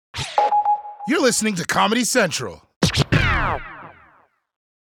You're listening to Comedy Central.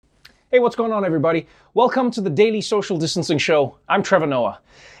 Hey, what's going on, everybody? Welcome to the Daily Social Distancing Show. I'm Trevor Noah.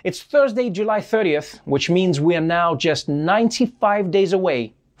 It's Thursday, July 30th, which means we are now just 95 days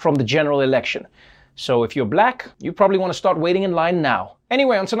away from the general election. So if you're black, you probably want to start waiting in line now.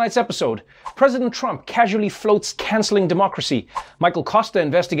 Anyway, on tonight's episode, President Trump casually floats canceling democracy. Michael Costa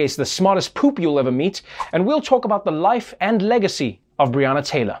investigates the smartest poop you'll ever meet. And we'll talk about the life and legacy of Breonna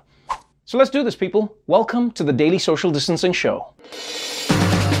Taylor. So let's do this, people. Welcome to the Daily Social Distancing Show.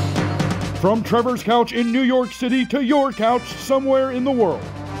 From Trevor's couch in New York City to your couch somewhere in the world.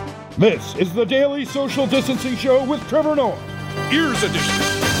 This is the Daily Social Distancing Show with Trevor Noah. Ears Edition.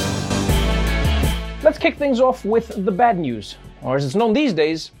 Let's kick things off with the bad news, or as it's known these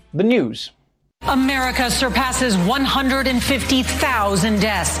days, the news. America surpasses 150,000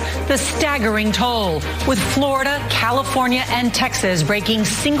 deaths, the staggering toll, with Florida, California, and Texas breaking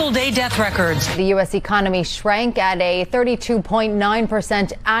single-day death records. The U.S. economy shrank at a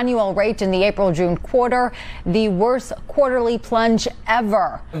 32.9% annual rate in the April-June quarter, the worst quarterly plunge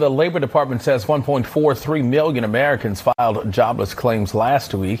ever. The Labor Department says 1.43 million Americans filed jobless claims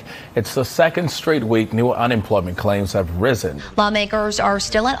last week. It's the second straight week new unemployment claims have risen. Lawmakers are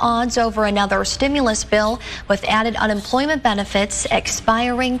still at odds over another stimulus bill with added unemployment benefits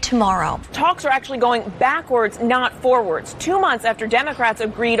expiring tomorrow. Talks are actually going backwards, not forwards. 2 months after Democrats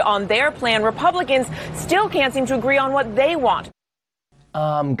agreed on their plan, Republicans still can't seem to agree on what they want.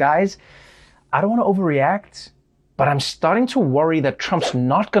 Guys, I don't want to overreact, but I'm starting to worry that Trump's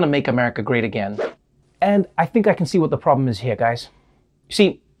not going to make America great again. And I think I can see what the problem is here, guys. You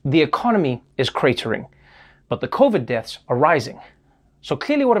see, the economy is cratering, but the COVID deaths are rising. So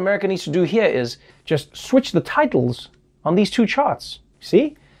clearly what America needs to do here is just switch the titles on these two charts.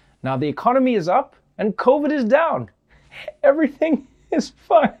 See? Now the economy is up and COVID is down. Everything is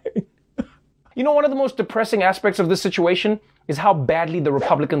fine. You know, one of the most depressing aspects of this situation is how badly the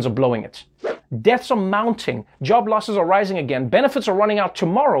Republicans are blowing it. Deaths are mounting, job losses are rising again, benefits are running out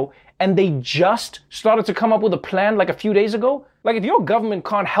tomorrow, and they just started to come up with a plan like a few days ago. Like, if your government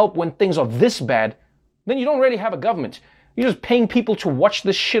can't help when things are this bad, then you don't really have a government. You're just paying people to watch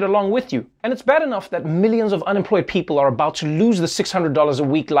this shit along with you. And it's bad enough that millions of unemployed people are about to lose the $600 a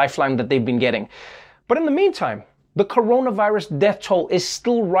week lifeline that they've been getting. But in the meantime, the coronavirus death toll is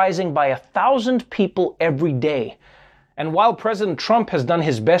still rising by 1,000 people every day. And while President Trump has done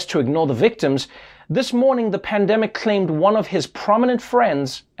his best to ignore the victims, this morning the pandemic claimed one of his prominent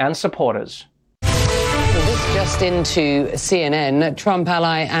friends and supporters. Just into CNN, Trump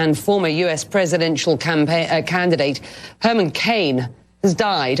ally and former U.S. presidential candidate Herman Cain has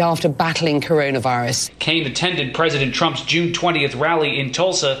died after battling coronavirus. Cain attended President Trump's June 20th rally in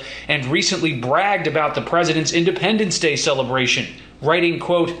Tulsa and recently bragged about the president's Independence Day celebration, writing,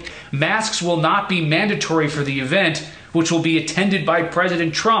 quote, "Masks will not be mandatory for the event, which will be attended by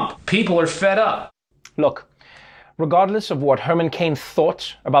President Trump. People are fed up." Look, regardless of what Herman Cain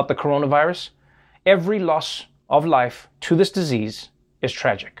thought about the coronavirus, every loss of life to this disease is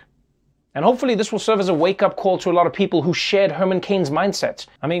tragic. And hopefully this will serve as a wake-up call to a lot of people who shared Herman Cain's mindset.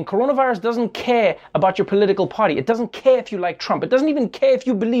 I mean, coronavirus doesn't care about your political party. It doesn't care if you like Trump. It doesn't even care if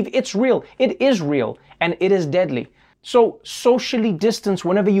you believe it's real. It is real, and it is deadly. So socially distance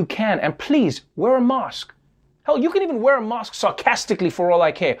whenever you can, and please, wear a mask. Hell, you can even wear a mask sarcastically for all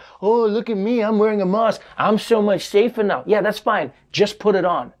I care. Oh, look at me, I'm wearing a mask. I'm so much safer now. Yeah, that's fine. Just put it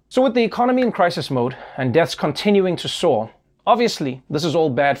on. So with the economy in crisis mode and deaths continuing to soar, obviously this is all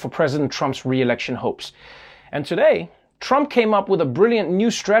bad for President Trump's re-election hopes. And today, Trump came up with a brilliant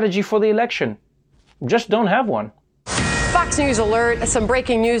new strategy for the election. Just don't have one. Fox News alert, some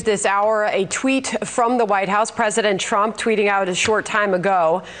breaking news this hour, a tweet from the White House, President Trump tweeting out a short time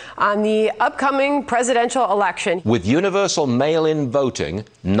ago on the upcoming presidential election. With universal mail-in voting,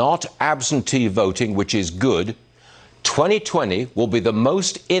 not absentee voting, which is good, 2020 will be the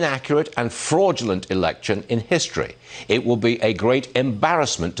most inaccurate and fraudulent election in history. It will be a great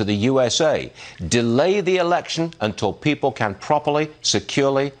embarrassment to the USA. Delay the election until people can properly,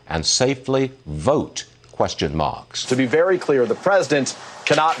 securely, and safely vote. Question marks. To be very clear, the president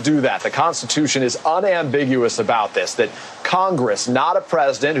cannot do that. The Constitution is unambiguous about this, that Congress, not a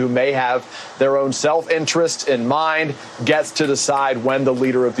president who may have their own self-interest in mind, gets to decide when the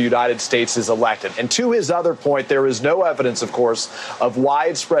leader of the United States is elected. And to his other point, there is no evidence, of course, of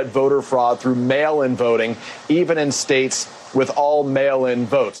widespread voter fraud through mail-in voting, even in states with all mail-in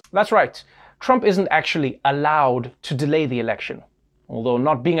votes. That's right. Trump isn't actually allowed to delay the election. Although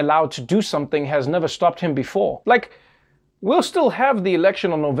not being allowed to do something has never stopped him before. Like, we'll still have the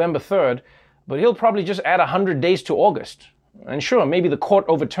election on November 3rd, but he'll probably just add 100 days to August. And sure, maybe the court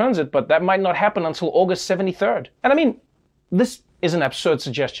overturns it, but that might not happen until August 73rd. And I mean, this is an absurd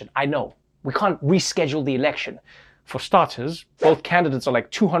suggestion, I know. We can't reschedule the election. For starters, both candidates are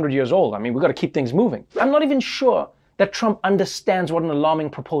like 200 years old. I mean, we've got to keep things moving. I'm not even sure that Trump understands what an alarming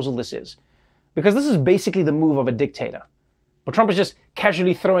proposal this is, because this is basically the move of a dictator. But Trump is just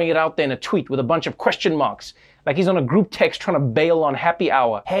casually throwing it out there in a tweet with a bunch of question marks, like he's on a group text trying to bail on happy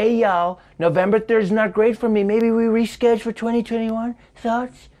hour. Hey y'all, November 3rd is not great for me. Maybe we reschedule for 2021?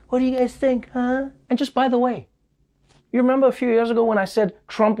 Thoughts? What do you guys think, huh? And just by the way, you remember a few years ago when I said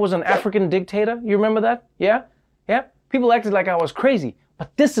Trump was an African dictator? You remember that? Yeah? Yeah? People acted like I was crazy,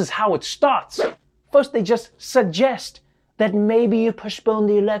 but this is how it starts. First, they just suggest that maybe you postpone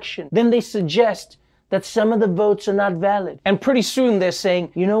the election. Then they suggest that some of the votes are not valid. And pretty soon they're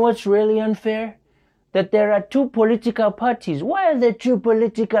saying, you know what's really unfair? That there are two political parties. Why are there two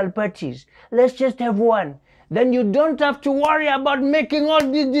political parties? Let's just have one. Then you don't have to worry about making all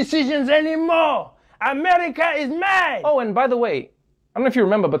these decisions anymore. America is mine! Oh, and by the way, I don't know if you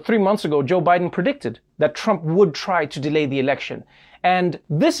remember, but 3 months ago, Joe Biden predicted that Trump would try to delay the election. And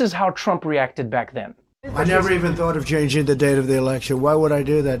this is how Trump reacted back then. I never even thought of changing the date of the election. Why would I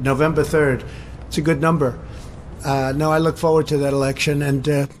do that? November 3rd. It's a good number. No, I look forward to that election, and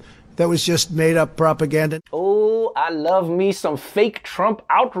that was just made-up propaganda. Oh, I love me some fake Trump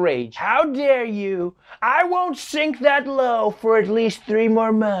outrage. How dare you? I won't sink that low for at least 3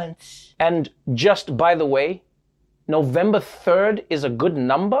 more months. And just by the way, November 3rd is a good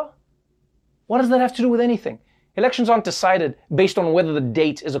number? What does that have to do with anything? Elections aren't decided based on whether the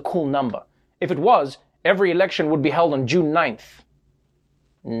date is a cool number. If it was, every election would be held on June 9th.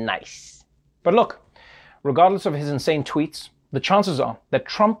 Nice. But look, regardless of his insane tweets, the chances are that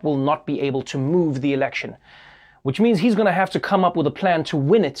Trump will not be able to move the election, which means he's going to have to come up with a plan to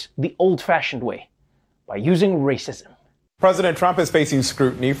win it the old-fashioned way, by using racism. President Trump is facing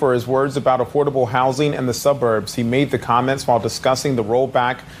scrutiny for his words about affordable housing in the suburbs. He made the comments while discussing the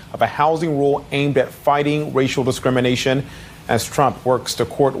rollback of a housing rule aimed at fighting racial discrimination as Trump works to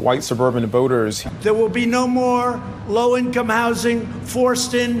court white suburban voters. There will be no more low-income housing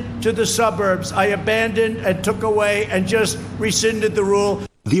forced into the suburbs. I abandoned and took away and just rescinded the rule.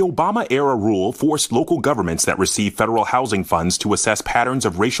 The Obama-era rule forced local governments that receive federal housing funds to assess patterns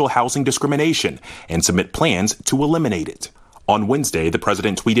of racial housing discrimination and submit plans to eliminate it. On Wednesday, the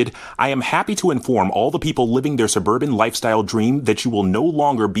president tweeted, "I am happy to inform all the people living their suburban lifestyle dream that you will no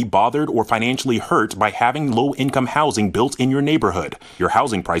longer be bothered or financially hurt by having low-income housing built in your neighborhood. Your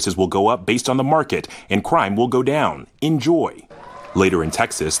housing prices will go up based on the market, and crime will go down. Enjoy." Later in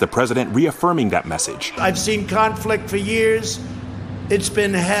Texas, the president reaffirming that message. I've seen conflict for years. It's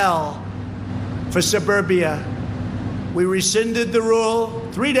been hell for suburbia. We rescinded the rule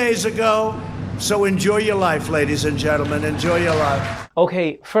 3 days ago. So enjoy your life, ladies and gentlemen. Enjoy your life.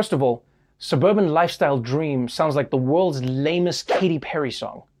 Okay, first of all, Suburban Lifestyle Dream sounds like the world's lamest Katy Perry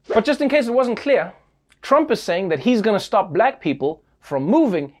song. But just in case it wasn't clear, Trump is saying that he's going to stop black people from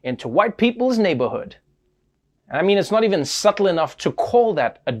moving into white people's neighborhood. And I mean, it's not even subtle enough to call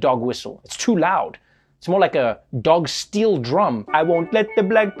that a dog whistle. It's too loud. It's more like a dog steel drum. I won't let the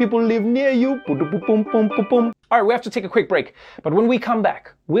black people live near you. All right, we have to take a quick break. But when we come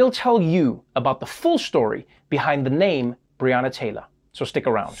back, we'll tell you about the full story behind the name Breonna Taylor. So stick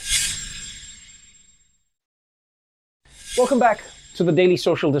around. Welcome back to the Daily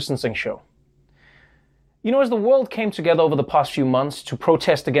Social Distancing Show. You know, as the world came together over the past few months to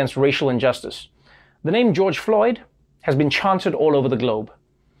protest against racial injustice, the name George Floyd has been chanted all over the globe.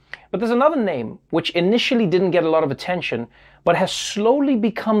 But there's another name which initially didn't get a lot of attention, but has slowly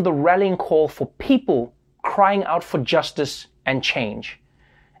become the rallying call for people crying out for justice and change.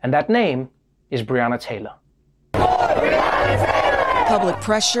 And that name is Breonna Taylor. Public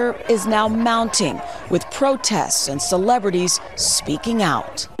pressure is now mounting, with protests and celebrities speaking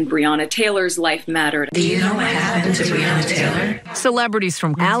out. Breonna Taylor's life mattered. Do you know what happened to Breonna Taylor? Celebrities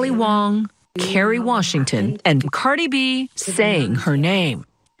from Ali Wong, Kerry Washington, and Cardi B saying her name.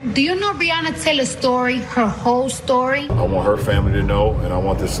 Do you know Breonna Taylor's story, her whole story? I want her family to know, and I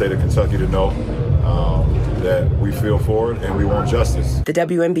want the state of Kentucky to know that we feel for it and we want justice. The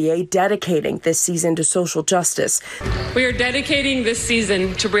WNBA dedicating this season to social justice. We are dedicating this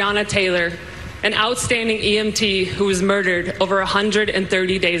season to Breonna Taylor, an outstanding EMT who was murdered over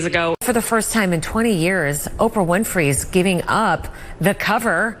 130 days ago. For the first time in 20 years, Oprah Winfrey's giving up the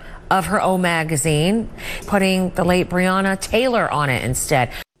cover of her own magazine, putting the late Breonna Taylor on it instead.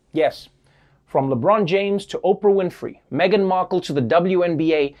 Yes, from LeBron James to Oprah Winfrey, Meghan Markle to the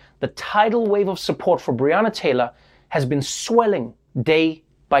WNBA, the tidal wave of support for Breonna Taylor has been swelling day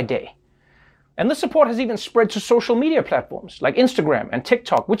by day. And this support has even spread to social media platforms like Instagram and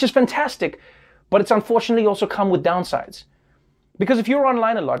TikTok, which is fantastic, but it's unfortunately also come with downsides. Because if you're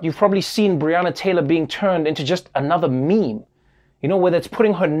online a lot, you've probably seen Breonna Taylor being turned into just another meme. You know, whether it's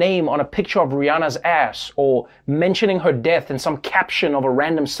putting her name on a picture of Rihanna's ass or mentioning her death in some caption of a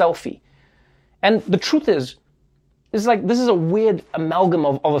random selfie. And the truth is like this is a weird amalgam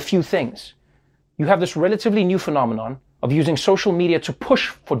of a few things. You have this relatively new phenomenon of using social media to push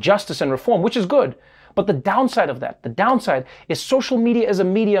for justice and reform, which is good. But the downside of that, the downside is social media is a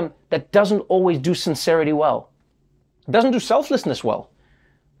medium that doesn't always do sincerity well. It doesn't do selflessness well.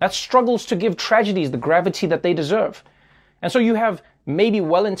 That struggles to give tragedies the gravity that they deserve. And so you have maybe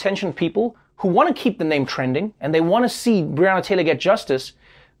well-intentioned people who want to keep the name trending and they want to see Breonna Taylor get justice,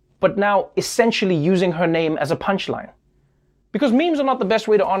 but now essentially using her name as a punchline. Because memes are not the best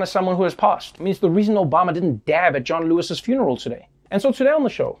way to honor someone who has passed. I mean, it's the reason Obama didn't dab at John Lewis's funeral today. And so today on the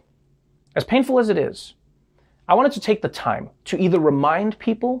show, as painful as it is, I wanted to take the time to either remind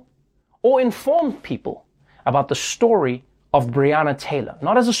people or inform people about the story of Breonna Taylor,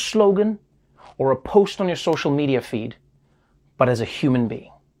 not as a slogan or a post on your social media feed, but as a human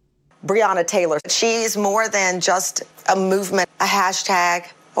being. Breonna Taylor, she's more than just a movement, a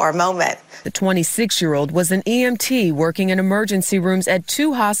hashtag, or a moment. The 26-year-old was an EMT working in emergency rooms at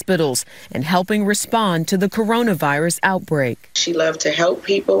 2 hospitals and helping respond to the coronavirus outbreak. She loved to help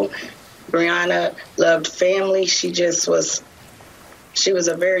people. Breonna loved family. She was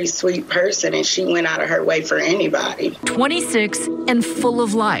a very sweet person, and she went out of her way for anybody. 26 and full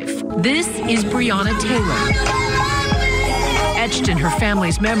of life. This is Breonna Taylor. Etched in her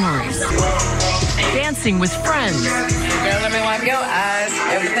family's memories. Dancing with friends. Girl, let me wipe your eyes.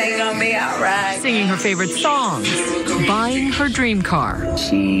 Everything gonna be all right. Singing her favorite songs. Buying her dream car.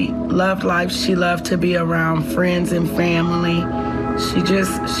 She loved life. She loved to be around friends and family.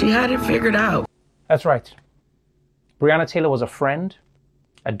 She had it figured out. That's right. Breonna Taylor was a friend,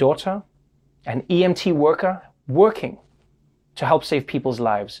 a daughter, an EMT worker working to help save people's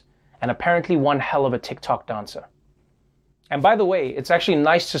lives, and apparently one hell of a TikTok dancer. And by the way, it's actually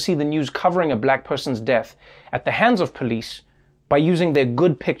nice to see the news covering a black person's death at the hands of police by using their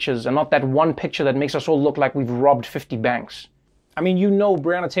good pictures and not that one picture that makes us all look like we've robbed 50 banks. I mean, you know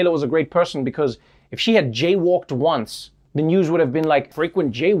Breonna Taylor was a great person because if she had jaywalked once, the news would have been like,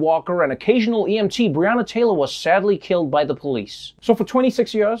 frequent jaywalker and occasional EMT, Breonna Taylor was sadly killed by the police. So for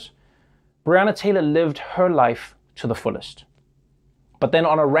 26 years, Breonna Taylor lived her life to the fullest. But then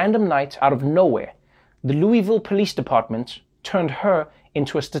on a random night out of nowhere, the Louisville Police Department turned her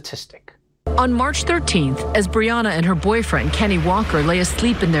into a statistic. On March 13th, as Breonna and her boyfriend, Kenny Walker, lay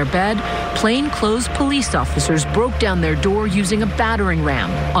asleep in their bed, plainclothes police officers broke down their door using a battering ram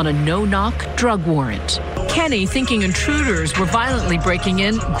on a no-knock drug warrant. Kenny, thinking intruders were violently breaking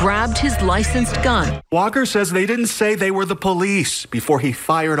in, grabbed his licensed gun. Walker says they didn't say they were the police before he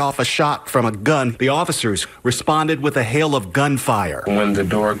fired off a shot from a gun. The officers responded with a hail of gunfire. When the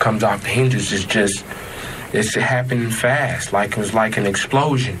door comes off the hinges, it's happening fast, like it was like an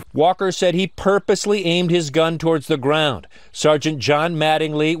explosion. Walker said he purposely aimed his gun towards the ground. Sergeant John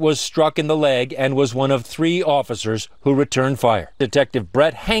Mattingly was struck in the leg and was one of 3 officers who returned fire. Detective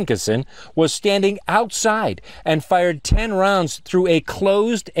Brett Hankerson was standing outside and fired 10 rounds through a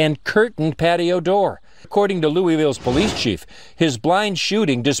closed and curtained patio door. According to Louisville's police chief, his blind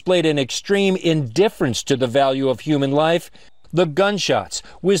shooting displayed an extreme indifference to the value of human life. The gunshots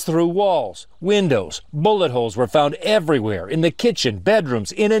whizzed through walls, windows, bullet holes were found everywhere, in the kitchen,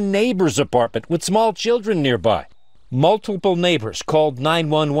 bedrooms, in a neighbor's apartment with small children nearby. Multiple neighbors called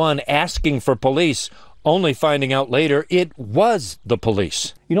 911 asking for police, only finding out later it was the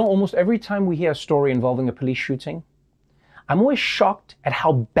police. You know, almost every time we hear a story involving a police shooting, I'm always shocked at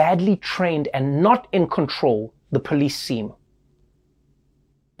how badly trained and not in control the police seem.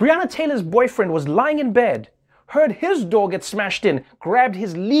 Breonna Taylor's boyfriend was lying in bed, heard his door get smashed in, grabbed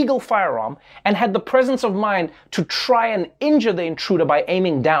his legal firearm, and had the presence of mind to try and injure the intruder by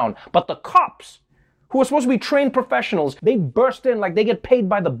aiming down. But the cops, who are supposed to be trained professionals, they burst in like they get paid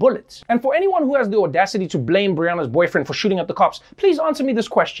by the bullets. And for anyone who has the audacity to blame Breonna's boyfriend for shooting at the cops, please answer me this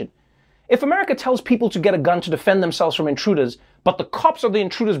question. If America tells people to get a gun to defend themselves from intruders, but the cops are the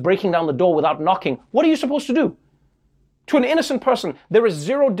intruders breaking down the door without knocking, what are you supposed to do? To an innocent person, there is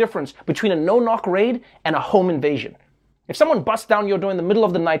zero difference between a no-knock raid and a home invasion. If someone busts down your door in the middle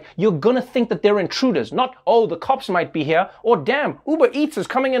of the night, you're gonna think that they're intruders, not, oh, the cops might be here, or damn, Uber Eats is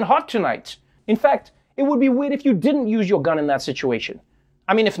coming in hot tonight. In fact, it would be weird if you didn't use your gun in that situation.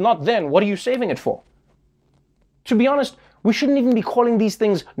 I mean, if not then, what are you saving it for? To be honest, we shouldn't even be calling these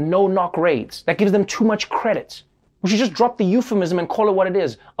things no-knock raids. That gives them too much credit. We should just drop the euphemism and call it what it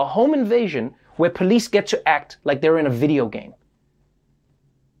is, a home invasion where police get to act like they're in a video game.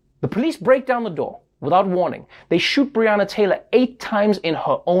 The police break down the door without warning. They shoot Breonna Taylor 8 times in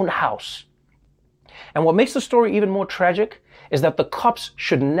her own house. And what makes the story even more tragic is that the cops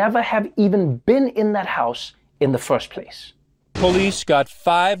should never have even been in that house in the first place. Police got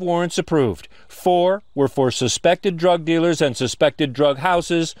 5 warrants approved. 4 were for suspected drug dealers and suspected drug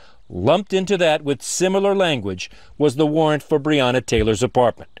houses. Lumped into that with similar language was the warrant for Breonna Taylor's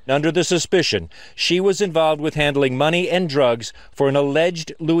apartment. Under the suspicion, she was involved with handling money and drugs for an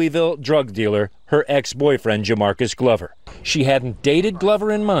alleged Louisville drug dealer, her ex-boyfriend, Jamarcus Glover. She hadn't dated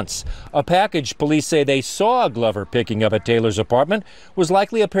Glover in months. A package police say they saw Glover picking up at Taylor's apartment was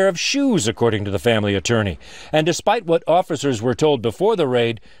likely a pair of shoes, according to the family attorney. And despite what officers were told before the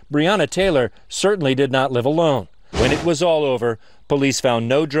raid, Breonna Taylor certainly did not live alone. When it was all over, police found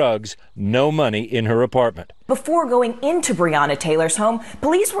no drugs, no money in her apartment. Before going into Breonna Taylor's home,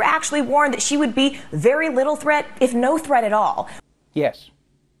 police were actually warned that she would be very little threat, if no threat at all. Yes,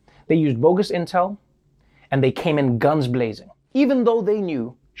 they used bogus intel, and they came in guns blazing, even though they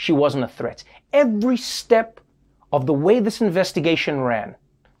knew she wasn't a threat. Every step of the way this investigation ran,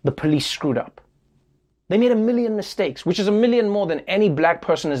 the police screwed up. They made 1 million mistakes, which is 1 million more than any black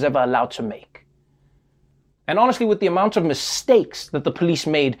person is ever allowed to make. And honestly, with the amount of mistakes that the police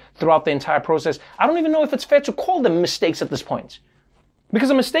made throughout the entire process, I don't even know if it's fair to call them mistakes at this point. Because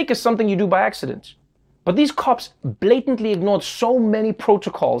a mistake is something you do by accident. But these cops blatantly ignored so many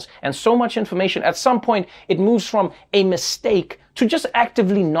protocols and so much information. At some point, it moves from a mistake to just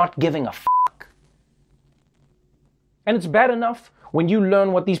actively not giving a fuck. And it's bad enough when you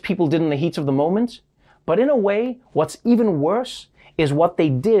learn what these people did in the heat of the moment. But in a way, what's even worse is what they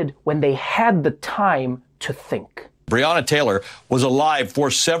did when they had the time to think. Breonna Taylor was alive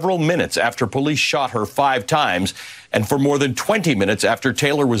for several minutes after police shot her 5 times, and for more than 20 minutes after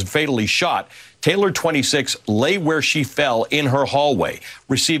Taylor was fatally shot. Taylor, 26, lay where she fell in her hallway,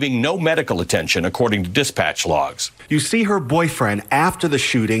 receiving no medical attention, according to dispatch logs. You see her boyfriend after the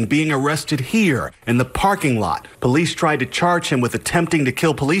shooting being arrested here in the parking lot. Police tried to charge him with attempting to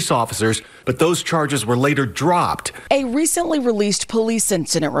kill police officers, but those charges were later dropped. A recently released police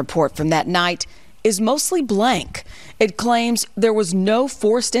incident report from that night is mostly blank. It claims there was no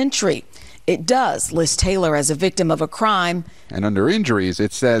forced entry. It does list Taylor as a victim of a crime. And under injuries,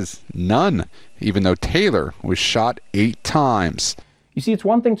 it says none, even though Taylor was shot 8 times. You see, it's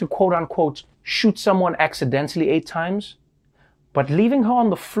one thing to quote unquote shoot someone accidentally 8 times, but leaving her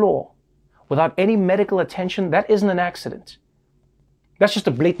on the floor without any medical attention, that isn't an accident. That's just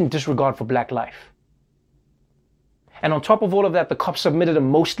a blatant disregard for black life. And on top of all of that, the cops submitted a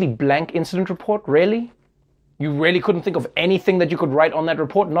mostly blank incident report. Really? You really couldn't think of anything that you could write on that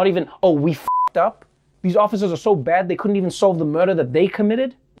report? Not even, oh, we f***ed up? These officers are so bad they couldn't even solve the murder that they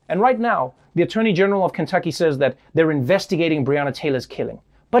committed? And right now, the Attorney General of Kentucky says that they're investigating Breonna Taylor's killing.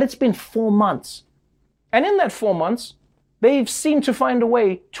 But it's been 4 months. And in that 4 months, they've seemed to find a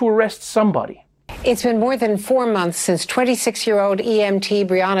way to arrest somebody. It's been more than 4 months since 26-year-old EMT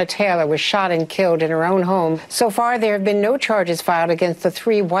Breonna Taylor was shot and killed in her own home. So far, there have been no charges filed against the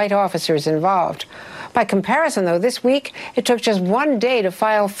 3 white officers involved. By comparison, though, this week, it took just 1 day to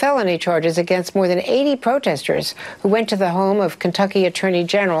file felony charges against more than 80 protesters who went to the home of Kentucky Attorney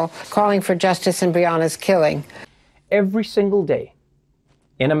General calling for justice in Breonna's killing. Every single day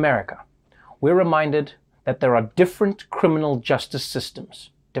in America, we're reminded that there are different criminal justice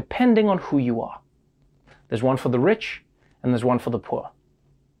systems, depending on who you are. There's one for the rich, and there's one for the poor.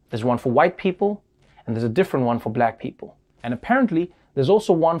 There's one for white people, and there's a different one for black people. And apparently, there's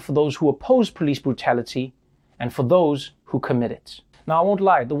also one for those who oppose police brutality and for those who commit it. Now, I won't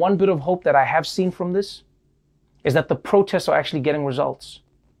lie, the one bit of hope that I have seen from this is that the protests are actually getting results.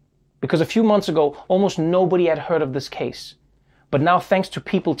 Because a few months ago, almost nobody had heard of this case. But now, thanks to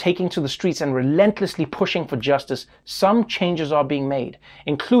people taking to the streets and relentlessly pushing for justice, some changes are being made,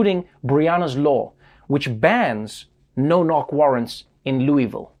 including Breonna's law, which bans no-knock warrants in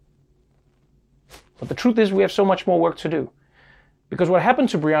Louisville. But the truth is, we have so much more work to do. Because what happened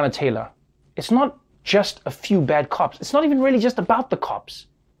to Breonna Taylor, it's not just a few bad cops. It's not even really just about the cops.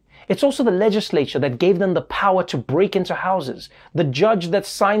 It's also the legislature that gave them the power to break into houses, the judge that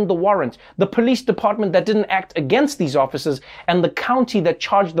signed the warrant, the police department that didn't act against these officers, and the county that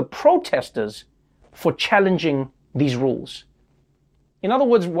charged the protesters for challenging these rules. In other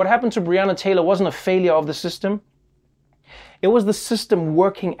words, what happened to Breonna Taylor wasn't a failure of the system. It was the system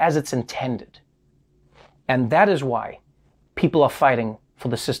working as it's intended. And that is why people are fighting for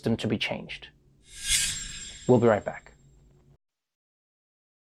the system to be changed. We'll be right back.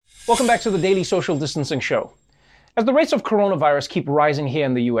 Welcome back to the Daily Social Distancing Show. As the rates of coronavirus keep rising here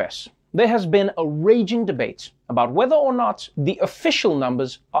in the US, there has been a raging debate about whether or not the official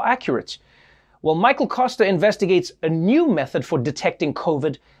numbers are accurate. Well, Michael Costa investigates a new method for detecting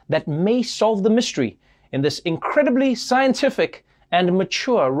COVID that may solve the mystery in this incredibly scientific and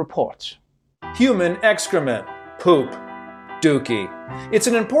mature report. Human excrement, poop, dookie. It's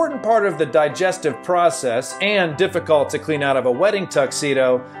an important part of the digestive process and difficult to clean out of a wedding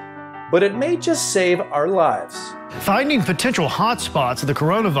tuxedo, but it may just save our lives. Finding potential hotspots of the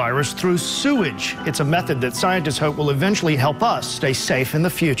coronavirus through sewage. It's a method that scientists hope will eventually help us stay safe in the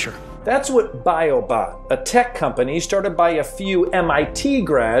future. That's what BioBot, a tech company started by a few MIT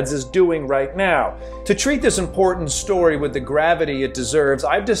grads, is doing right now. To treat this important story with the gravity it deserves,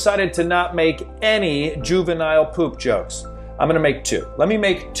 I've decided to not make any juvenile poop jokes. I'm gonna make two. Let me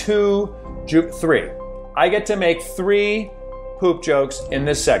make three. I get to make 3 poop jokes in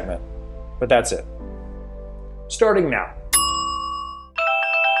this segment, but that's it. Starting now.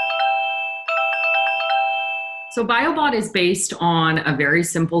 So BioBot is based on a very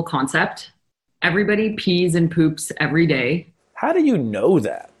simple concept. Everybody pees and poops every day. How do you know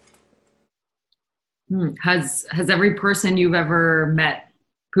that? Has every person you've ever met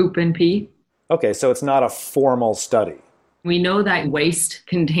poop and pee? Okay, so it's not a formal study. We know that waste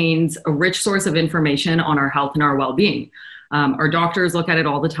contains a rich source of information on our health and our well-being. Our doctors look at it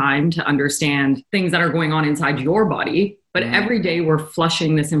all the time to understand things that are going on inside your body. But every day we're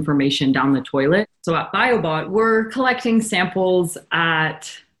flushing this information down the toilet. So at BioBot, we're collecting samples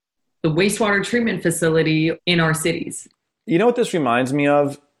at the wastewater treatment facility in our cities. You know what this reminds me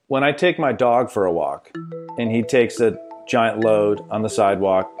of? When I take my dog for a walk and he takes a giant load on the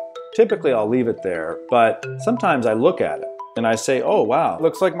sidewalk, typically I'll leave it there, but sometimes I look at it and I say, oh wow,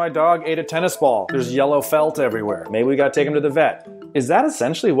 looks like my dog ate a tennis ball. There's yellow felt everywhere. Maybe we gotta take him to the vet. Is that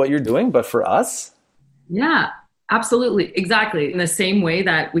essentially what you're doing, but for us? Yeah, absolutely. Exactly. In the same way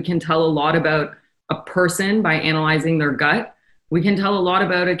that we can tell a lot about a person by analyzing their gut, we can tell a lot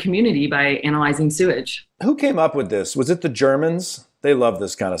about a community by analyzing sewage. Who came up with this? Was it the Germans? They love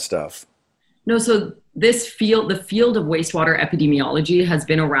this kind of stuff. No, so the field of wastewater epidemiology has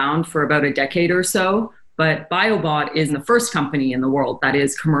been around for about a decade or so, but BioBot is the first company in the world that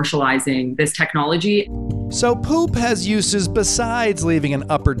is commercializing this technology. So poop has uses besides leaving an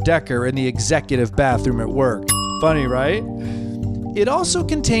upper decker in the executive bathroom at work. Funny, right? It also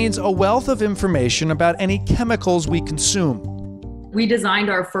contains a wealth of information about any chemicals we consume. We designed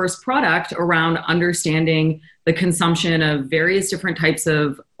our first product around understanding the consumption of various different types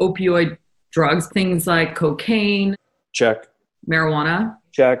of opioid drugs, things like cocaine. Check. Marijuana.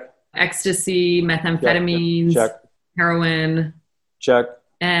 Check. Ecstasy, methamphetamines. Check. Heroin. Check.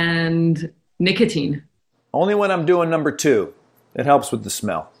 And nicotine. Only when I'm doing number 2. It helps with the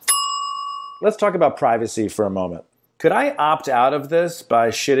smell. Let's talk about privacy for a moment. Could I opt out of this by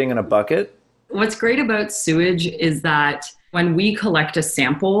shitting in a bucket? What's great about sewage is that when we collect a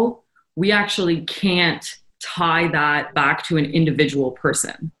sample, we actually can't tie that back to an individual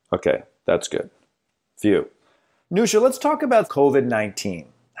person. Okay, that's good. Phew. Nusha, let's talk about COVID-19.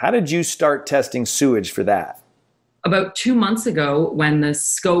 How did you start testing sewage for that? About 2 months ago, when the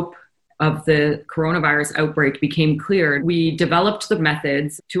scope of the coronavirus outbreak became clear, we developed the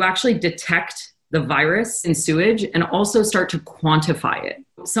methods to actually detect the virus in sewage and also start to quantify it.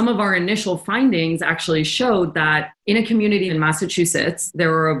 Some of our initial findings actually showed that in a community in Massachusetts, there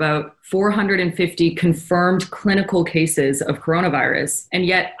were about 450 confirmed clinical cases of coronavirus. And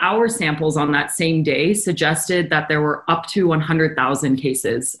yet our samples on that same day suggested that there were up to 100,000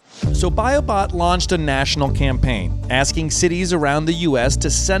 cases. So BioBot launched a national campaign asking cities around the U.S. to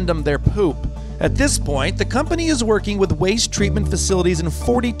send them their poop. At this point, the company is working with waste treatment facilities in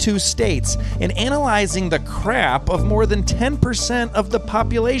 42 states and analyzing the crap of more than 10% of the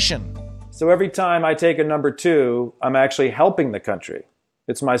population. So every time I take a number 2, I'm actually helping the country.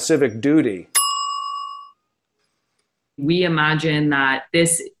 It's my civic duty. We imagine that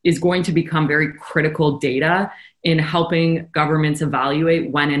this is going to become very critical data in helping governments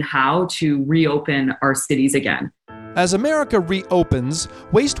evaluate when and how to reopen our cities again. As America reopens,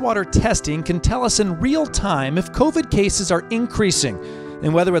 wastewater testing can tell us in real time if COVID cases are increasing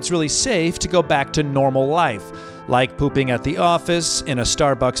and whether it's really safe to go back to normal life, like pooping at the office, in a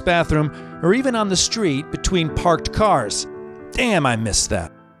Starbucks bathroom, or even on the street between parked cars. Damn, I missed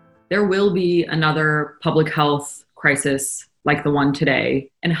that. There will be another public health crisis like the one today,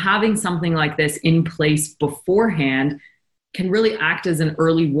 and having something like this in place beforehand can really act as an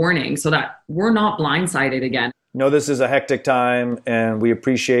early warning so that we're not blindsided again. No, this is a hectic time, and we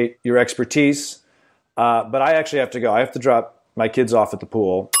appreciate your expertise. But I actually have to go. I have to drop my kids off at the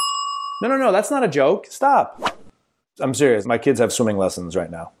pool. No, that's not a joke. Stop. I'm serious. My kids have swimming lessons right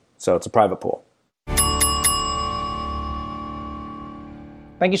now. So it's a private pool.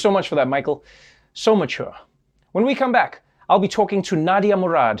 Thank you so much for that, Michael. So mature. When we come back, I'll be talking to Nadia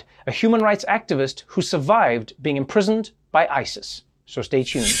Murad, a human rights activist who survived being imprisoned by ISIS. So stay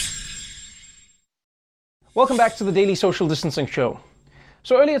tuned. Welcome back to the Daily Social Distancing Show.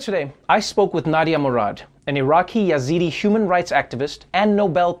 So earlier today, I spoke with Nadia Murad, an Iraqi Yazidi human rights activist and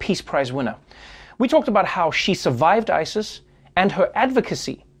Nobel Peace Prize winner. We talked about how she survived ISIS and her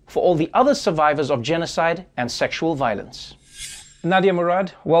advocacy for all the other survivors of genocide and sexual violence. Nadia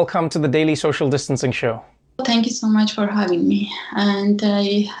Murad, welcome to the Daily Social Distancing Show. Thank you so much for having me. And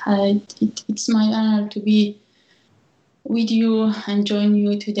it's my honor to be with you and join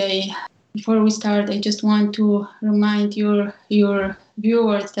you today. Before we start, I just want to remind your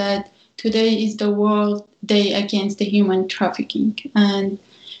viewers that today is the World Day Against the Human Trafficking. And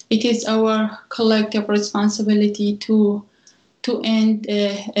it is our collective responsibility to end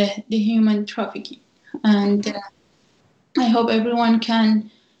the human trafficking. And I hope everyone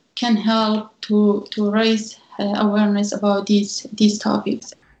can help to raise awareness about these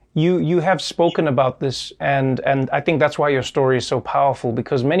topics. You have spoken about this, and I think that's why your story is so powerful,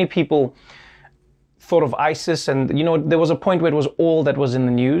 because many people thought of ISIS, and there was a point where it was all that was in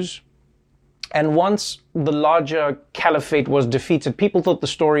the news. And once the larger caliphate was defeated, people thought the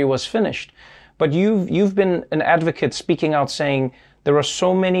story was finished. But you've been an advocate speaking out, saying there are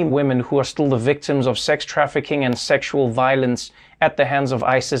so many women who are still the victims of sex trafficking and sexual violence at the hands of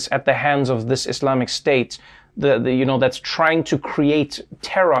ISIS, at the hands of this Islamic State, that's trying to create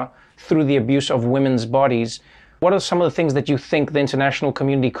terror through the abuse of women's bodies. What are some of the things that you think the international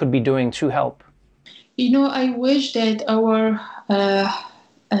community could be doing to help? I wish that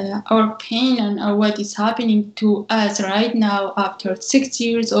our pain and what is happening to us right now after 6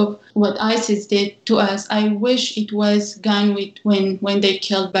 years of what ISIS did to us, I wish it was gone with when they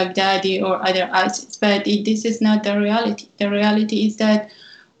killed Baghdadi or other ISIS. But this is not the reality. The reality is that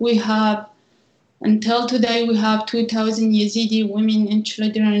until today, we have 2,000 Yazidi women and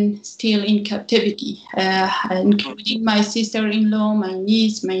children still in captivity, including my sister-in-law, my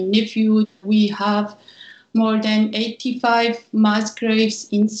niece, my nephew. We have more than 85 mass graves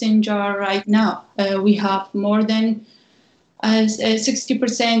in Sinjar right now. We have more than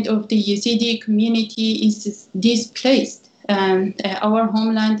 60% of the Yazidi community is displaced, and our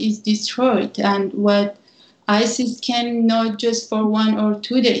homeland is destroyed. And what ISIS came not just for 1 or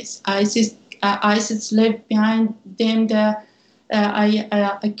 2 days. ISIS left behind them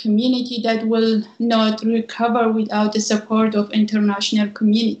a community that will not recover without the support of international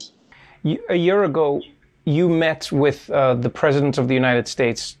community. A year ago, you met with the President of the United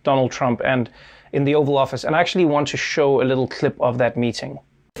States, Donald Trump, and in the Oval Office, and I actually want to show a little clip of that meeting.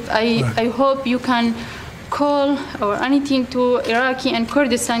 I hope you can call or anything to Iraqi and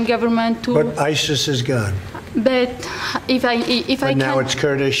Kurdistan government to. But ISIS is gone. But if I can. Now it's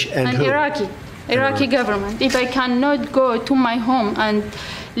Kurdish and who? Iraqi government. If I cannot go to my home and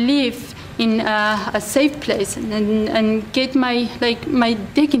live in a safe place and get my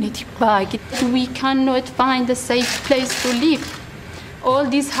dignity back, we cannot find a safe place to live. All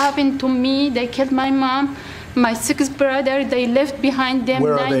this happened to me. They killed my mom, my 6 brother. They left behind them.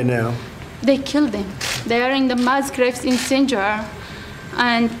 Where are they now? They killed them. They are in the mass graves in Sinjar,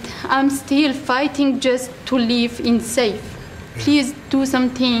 and I'm still fighting just to live in safe. Please do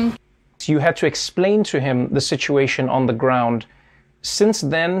something. You had to explain to him the situation on the ground. Since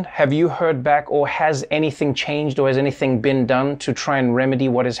then, have you heard back, or has anything changed, or has anything been done to try and remedy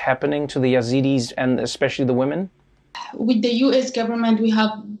what is happening to the Yazidis and especially the women? With the U.S. government, we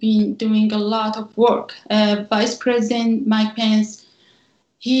have been doing a lot of work. Vice President Mike Pence,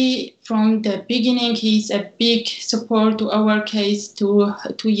 from the beginning, he's a big support to our case to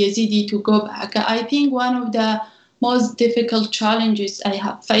Yazidi to go back. I think one of the most difficult challenges I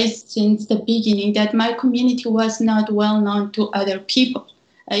have faced since the beginning, that my community was not well known to other people,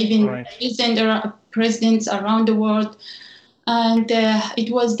 even presidents around the world. And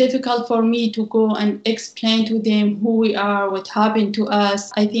it was difficult for me to go and explain to them who we are, what happened to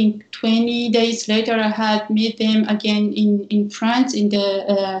us. I think 20 days later, I had met them again in France, in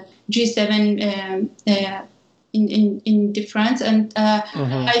the G7 in the France, and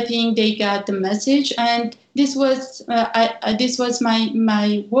I think they got the message. And this was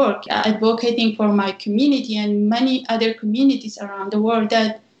my work, advocating for my community and many other communities around the world,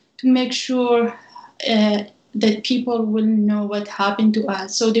 that to make sure that people will know what happened to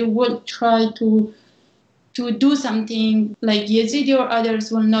us, so they will try to do something like Yazidi or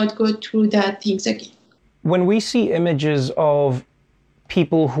others will not go through that things again. When we see images of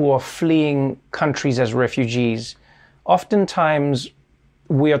people who are fleeing countries as refugees, oftentimes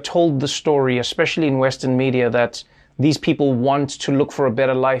we are told the story, especially in Western media, that these people want to look for a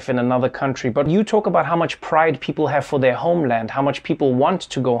better life in another country. But you talk about how much pride people have for their homeland, how much people want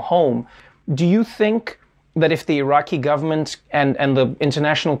to go home. Do you think that if the Iraqi government and the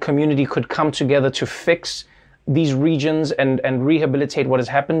international community could come together to fix these regions and rehabilitate what has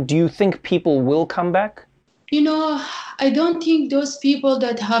happened, do you think people will come back? You know, I don't think those people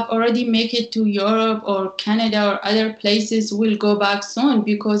that have already made it to Europe or Canada or other places will go back soon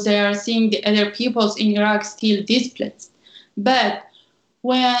because they are seeing the other peoples in Iraq still displaced. But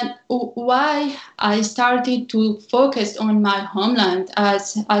why I started to focus on my homeland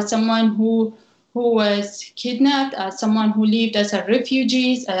as someone who was kidnapped, as someone who lived as a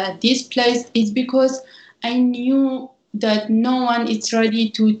refugee, displaced, is because I knew that no one is ready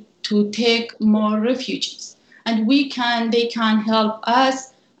to take more refugees. And they can help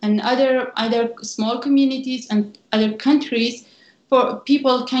us and other small communities and other countries, for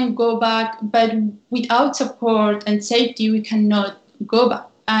people can go back, but without support and safety, we cannot go back.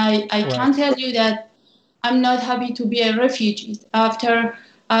 I can tell you that I'm not happy to be a refugee.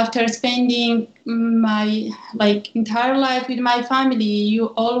 After spending my entire life with my family,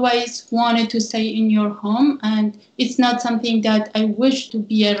 you always wanted to stay in your home, and it's not something that I wish to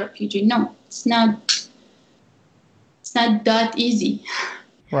be a refugee. No, it's not that easy.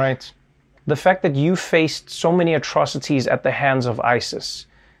 Right. The fact that you faced so many atrocities at the hands of ISIS,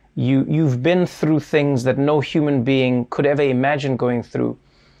 you've been through things that no human being could ever imagine going through,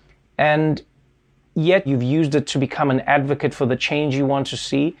 and yet you've used it to become an advocate for the change you want to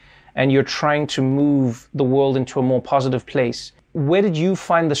see, and you're trying to move the world into a more positive place. Where did you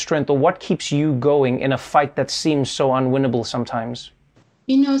find the strength, or what keeps you going in a fight that seems so unwinnable sometimes?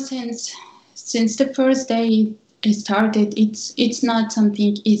 You know, since the first day it started, it's not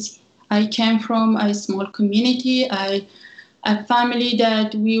something easy. I came from a small community, a family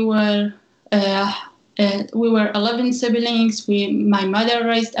that we were 11 siblings. My mother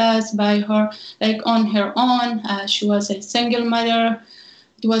raised us by her, on her own. She was a single mother.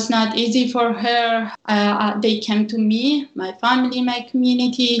 It was not easy for her. They came to me, my family, my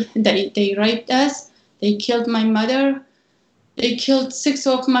community. They raped us. They killed my mother. They killed 6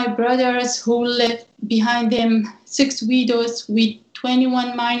 of my brothers, who left behind them 6 widows with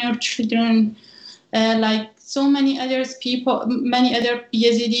 21 minor children, so many other people, many other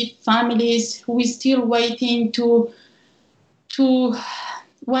Yazidi families who is still waiting to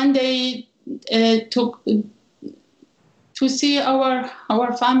one day to see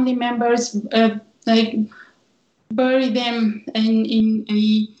our family members bury them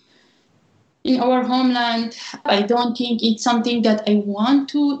in our homeland. I don't think it's something that I want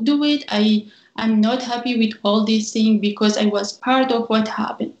to do it. I'm not happy with all these things because I was part of what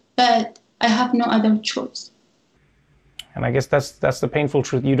happened, but I have no other choice. And I guess that's the painful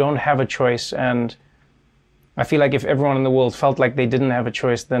truth. You don't have a choice, and I feel like if everyone in the world felt like they didn't have a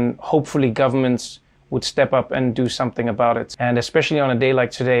choice, then hopefully governments would step up and do something about it. And especially on a day like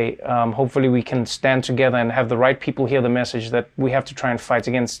today, hopefully we can stand together and have the right people hear the message that we have to try and fight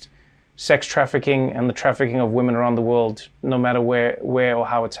against sex trafficking and the trafficking of women around the world, no matter where or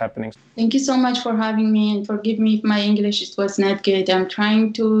how it's happening. Thank you so much for having me, and forgive me if my English was not good. I'm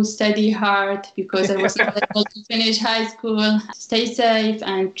trying to study hard because I was not able to finish high school. Stay safe,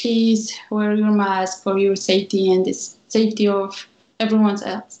 and please wear your mask for your safety and the safety of everyone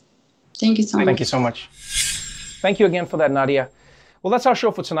else. Thank you so much. Thank you so much. Thank you again for that, Nadia. Well, that's our show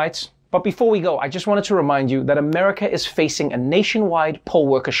for tonight. But before we go, I just wanted to remind you that America is facing a nationwide poll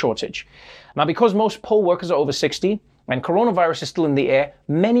worker shortage. Now, because most poll workers are over 60 and coronavirus is still in the air,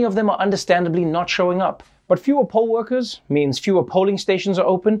 many of them are understandably not showing up. But fewer poll workers means fewer polling stations are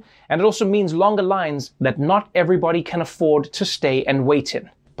open, and it also means longer lines that not everybody can afford to stay and wait in.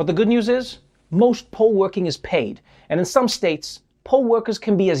 But the good news is, most poll working is paid, and in some states, poll workers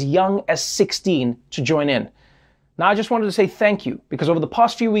can be as young as 16 to join in. Now, I just wanted to say thank you, because over the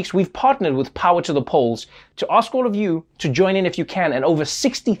past few weeks, we've partnered with Power to the Polls to ask all of you to join in if you can, and over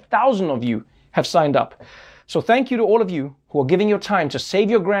 60,000 of you have signed up. So thank you to all of you who are giving your time to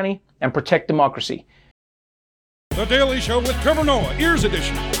save your granny and protect democracy. The Daily Show with Trevor Noah, Ears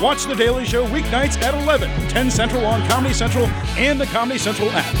Edition. Watch The Daily Show weeknights at 11, 10 Central on Comedy Central and the Comedy Central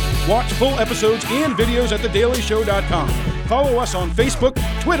app. Watch full episodes and videos at thedailyshow.com. Follow us on Facebook,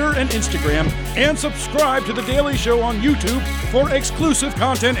 Twitter, and Instagram, and subscribe to The Daily Show on YouTube for exclusive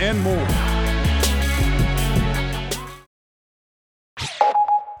content and more.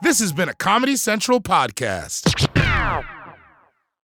 This has been a Comedy Central podcast.